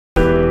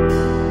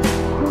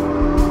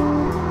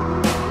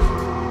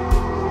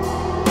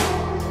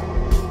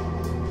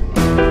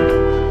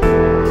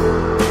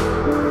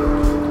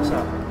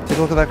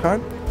look at that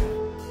card?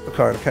 The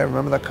card, okay?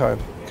 Remember that card,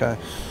 okay?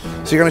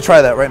 So you're gonna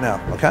try that right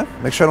now, okay?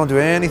 Make sure I don't do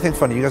anything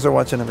funny. You guys are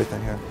watching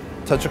everything here.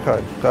 Touch your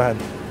card, go ahead.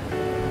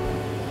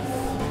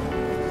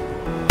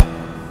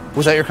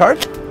 Was that your card?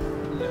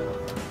 No.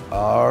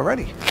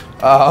 Alrighty.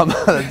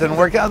 That didn't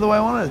work out the way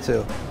I wanted it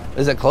to.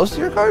 Is it close to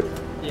your card?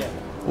 Yeah.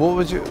 What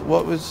was? 4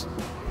 clubs.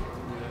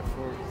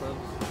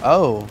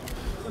 Oh.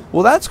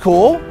 Well, that's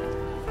cool.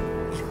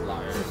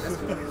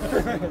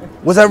 Liar.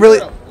 Was that really?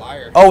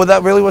 Liar. Oh,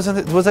 that really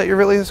wasn't. Was that your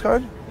really his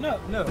card? No.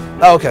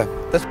 Oh, okay.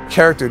 That's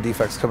character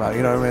defects come out.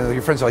 You know what I mean? Like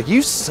your friends are like,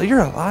 you're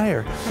a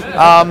liar.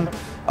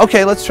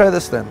 Okay, let's try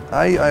this then.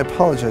 I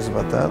apologize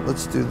about that.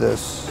 Let's do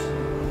this.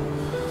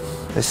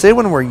 They say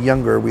when we're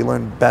younger, we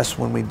learn best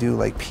when we do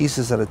like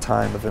pieces at a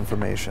time of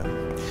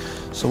information.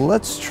 So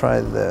let's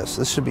try this.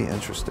 This should be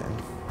interesting.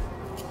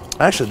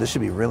 Actually, this should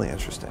be really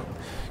interesting.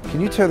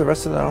 Can you tear the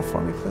rest of that off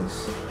for me,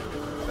 please?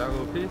 That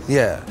little piece?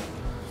 Yeah.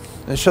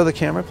 And show the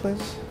camera,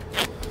 please.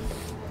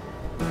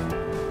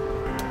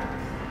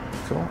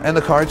 Cool. And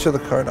the card, show the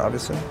card,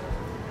 obviously.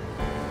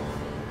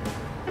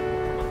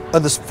 Oh,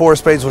 this 4 of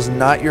spades was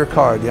not your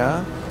card,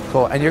 yeah?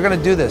 Cool. And you're going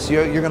to do this.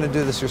 You're going to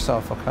do this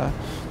yourself, okay?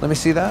 Let me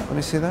see that. Let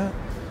me see that.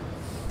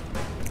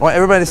 I want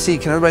everybody to see.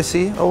 Can everybody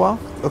see? Oh, wow.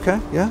 Okay,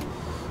 yeah.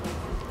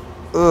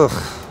 Ugh.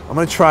 I'm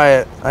going to try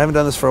it. I haven't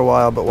done this for a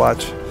while, but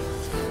watch.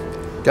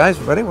 Guys,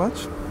 ready?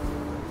 Watch.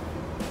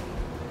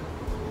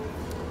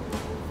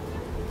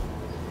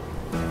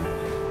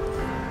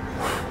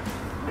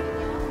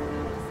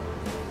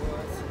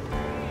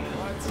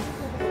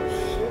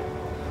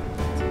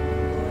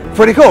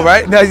 Pretty cool,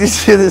 right? No, you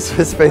see this.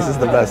 His face is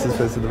the best. His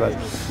face is the best.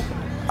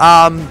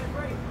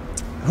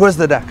 Who has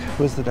the deck?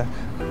 Who has the deck?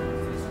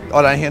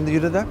 Oh, did I hand you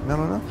the deck?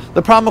 No.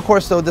 The problem, of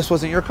course, though, this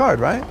wasn't your card,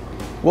 right?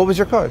 What was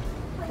your card?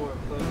 4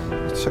 clubs.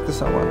 Let's check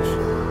this out. Watch.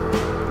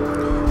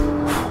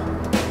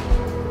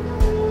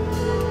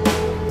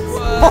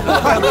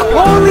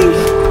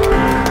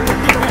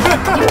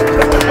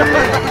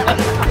 Holy!